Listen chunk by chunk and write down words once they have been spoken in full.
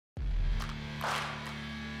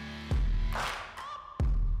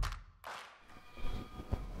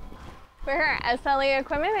We're SLE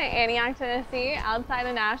Equipment in Antioch, Tennessee, outside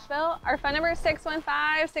of Nashville. Our phone number is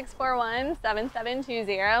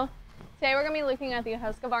 615-641-7720. Today we're going to be looking at the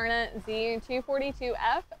Husqvarna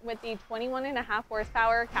Z242F with the 21.5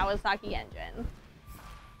 horsepower Kawasaki engine.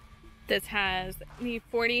 This has the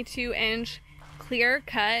 42-inch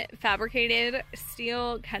ClearCut fabricated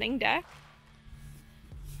steel cutting deck.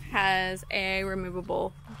 Has a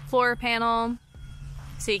removable floor panel,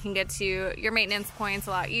 so you can get to your maintenance points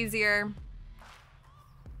a lot easier.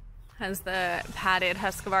 Has the padded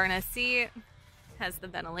Husqvarna seat, has the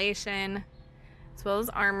ventilation, as well as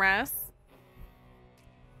armrests.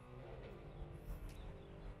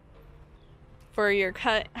 For your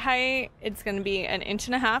cut height, it's going to be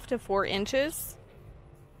 1.5 to 4 inches.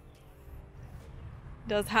 It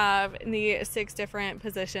does have the 6 different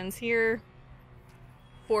positions here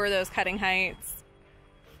for those cutting heights.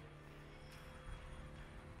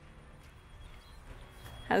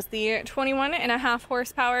 Has the 21.5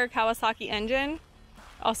 horsepower Kawasaki engine.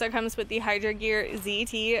 Also comes with the Hydro Gear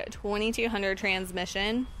ZT-2200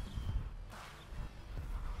 transmission.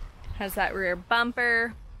 Has that rear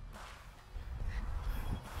bumper.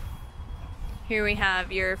 Here we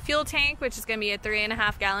have your fuel tank, which is going to be a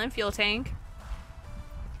 3.5 gallon fuel tank.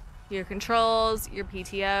 Your controls, your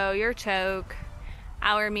PTO, your choke,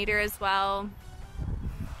 hour meter as well.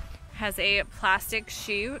 Has a plastic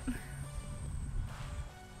chute.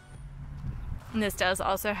 And this does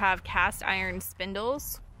also have cast iron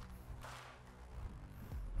spindles.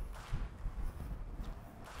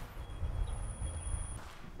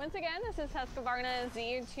 Once again, this is Husqvarna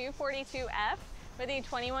Z242F with the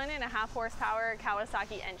 21.5 horsepower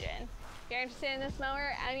Kawasaki engine. If you're interested in this mower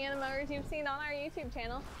or any of the mowers you've seen on our YouTube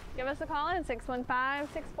channel, give us a call at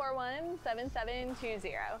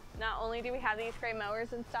 615-641-7720. Not only do we have these great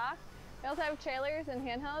mowers in stock, we also have trailers and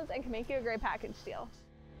handhelds and can make you a great package deal.